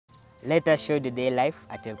Let us show the day life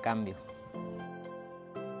at El Cambio.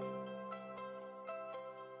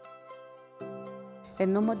 A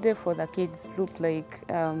normal day for the kids look like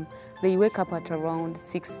they wake up at around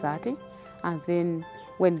 6:30, and then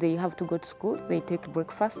when they have to go to school, they take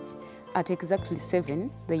breakfast. At exactly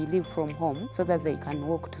 7, they leave from home so that they can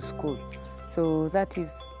walk to school. So that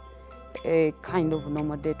is a kind of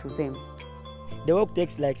normal day to them. The walk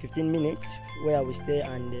takes like 15 minutes where we stay,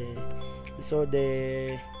 and so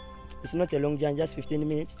it's not a long journey, just 15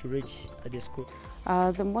 minutes to reach at the school.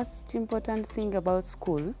 The most important thing about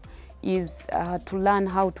school is to learn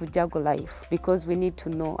how to juggle life, because we need to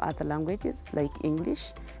know other languages like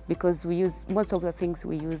English, because we use most of the things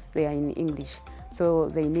we use there in English. So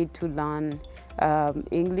they need to learn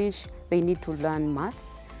English, they need to learn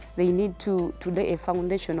maths, they need to lay a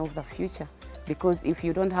foundation of the future, because if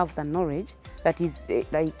you don't have the knowledge that is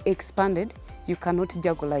like expanded, you cannot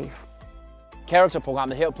juggle life.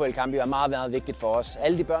 Character-programmet her på El Cambio er meget vigtigt for os.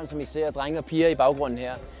 Alle de børn, som I ser, drenge og piger i baggrunden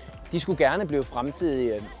her, de skulle gerne blive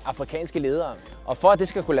fremtidige afrikanske ledere. Og for at det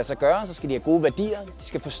skal kunne lade sig gøre, så skal de have gode værdier. De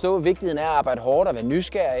skal forstå vigtigheden af at arbejde hårdt og være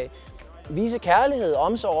nysgerrige. Vise kærlighed og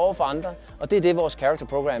omsorg over for andre. Og det er det, vores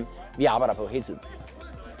character-program, vi arbejder på hele tiden.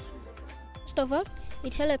 First of all,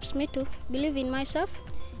 it helps me to believe in myself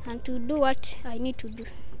and to do what I need to do.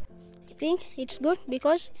 I think it's good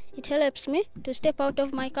because it helps me to step out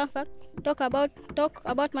of my comfort, talk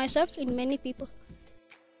about myself in many people.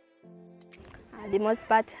 The most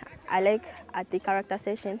part I like at the character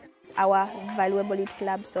session is our Valuable It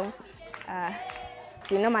Club song.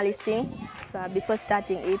 We normally sing before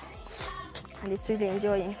starting it, and it's really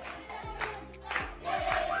enjoying.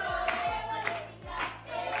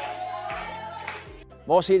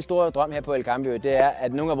 Vores helt store drøm her på El Cambio, det er,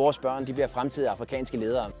 at nogle af vores børn de bliver fremtidige afrikanske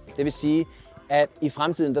ledere. Det vil sige, at i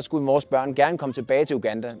fremtiden der skulle vores børn gerne komme tilbage til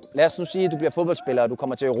Uganda. Lad os nu sige, at du bliver fodboldspiller, og du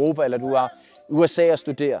kommer til Europa, eller du er i USA og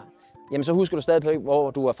studerer. Jamen så husker du stadig,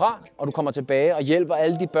 hvor du er fra, og du kommer tilbage og hjælper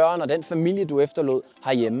alle de børn og den familie, du efterlod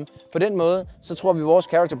herhjemme. På den måde, så tror vi, at vores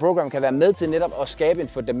character program kan være med til netop at skabe en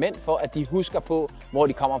fundament for, at de husker på, hvor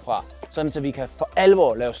de kommer fra. Sådan så vi kan for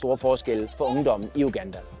alvor lave store forskelle for ungdommen i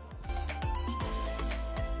Uganda.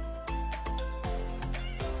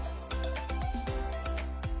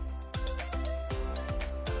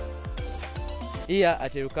 Here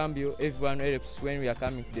at El Cambio, everyone helps when we are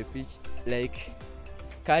coming to the pitch, like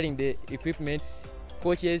carrying the equipment,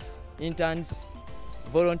 coaches, interns,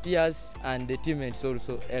 volunteers, and the teammates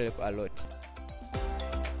also help a lot.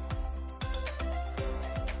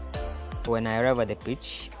 When I arrive at the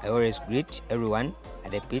pitch, I always greet everyone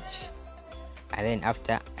at the pitch, and then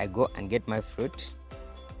after I go and get my fruit,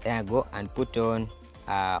 then I go and put on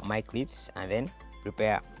my cleats and then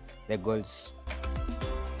prepare the goals.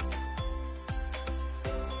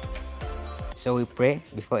 So we pray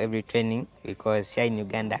before every training, because here in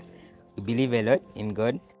Uganda, we believe a lot in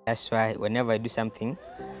God. That's why whenever I do something,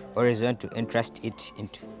 I always want to entrust it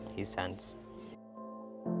into His hands.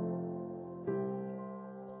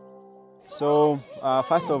 So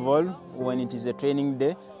first of all, when it is a training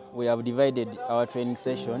day, we have divided our training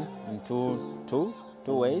session into two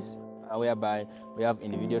ways, whereby we have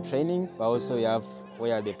individual training, but also we have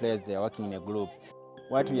where the players they are working in a group.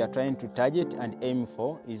 What we are trying to target and aim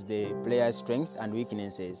for is the player's strengths and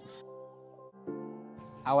weaknesses.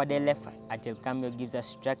 Our day life at El Cambio gives us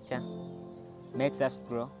structure, makes us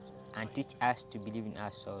grow, and teach us to believe in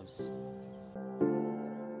ourselves.